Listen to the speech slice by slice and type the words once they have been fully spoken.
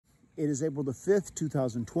It is April the 5th,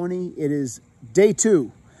 2020. It is day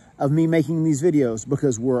 2 of me making these videos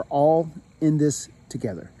because we're all in this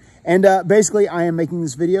together. And basically, I am making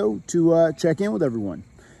this video to check in with everyone.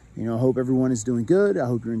 You know, I hope everyone is doing good. I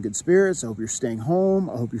hope you're in good spirits. I hope you're staying home.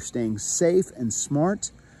 I hope you're staying safe and smart.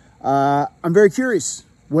 I'm very curious.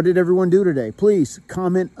 What did everyone do today? Please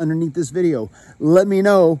comment underneath this video. Let me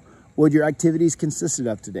know what your activities consisted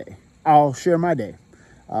of today. I'll share my day.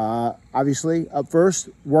 Obviously, up first,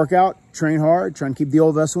 workout, train hard, trying to keep the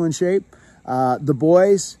old vessel in shape. The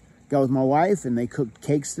boys got with my wife and they cooked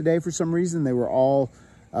cakes today for some reason. They were all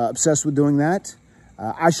obsessed with doing that.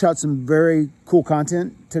 I shot some very cool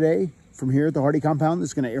content today from here at the Hardy compound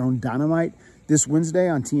that's going to air on Dynamite this Wednesday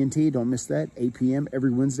on TNT. Don't miss that, 8 p.m.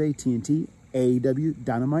 every Wednesday, TNT, AEW,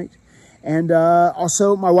 Dynamite. And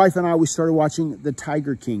also, my wife and I, we started watching The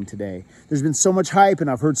Tiger King today. There's been so much hype and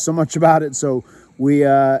I've heard so much about it, so we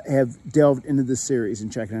have delved into this series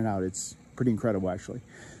and checking it out. It's pretty incredible, actually.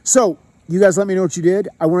 So, you guys let me know what you did.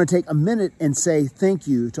 I want to take a minute and say thank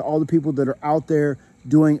you to all the people that are out there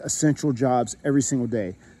doing essential jobs every single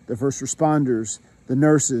day. The first responders, the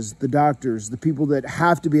nurses, the doctors, the people that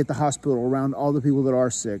have to be at the hospital around all the people that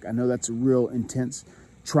are sick. I know that's a real intense,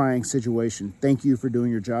 trying situation. Thank you for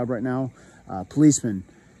doing your job right now. Policemen,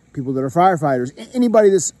 people that are firefighters,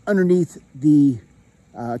 anybody that's underneath the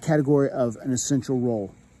category of an essential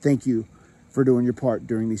role. Thank you for doing your part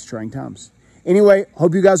during these trying times. Anyway,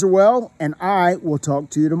 hope you guys are well, and I will talk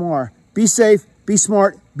to you tomorrow. Be safe, be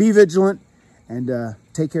smart, be vigilant, and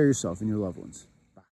take care of yourself and your loved ones.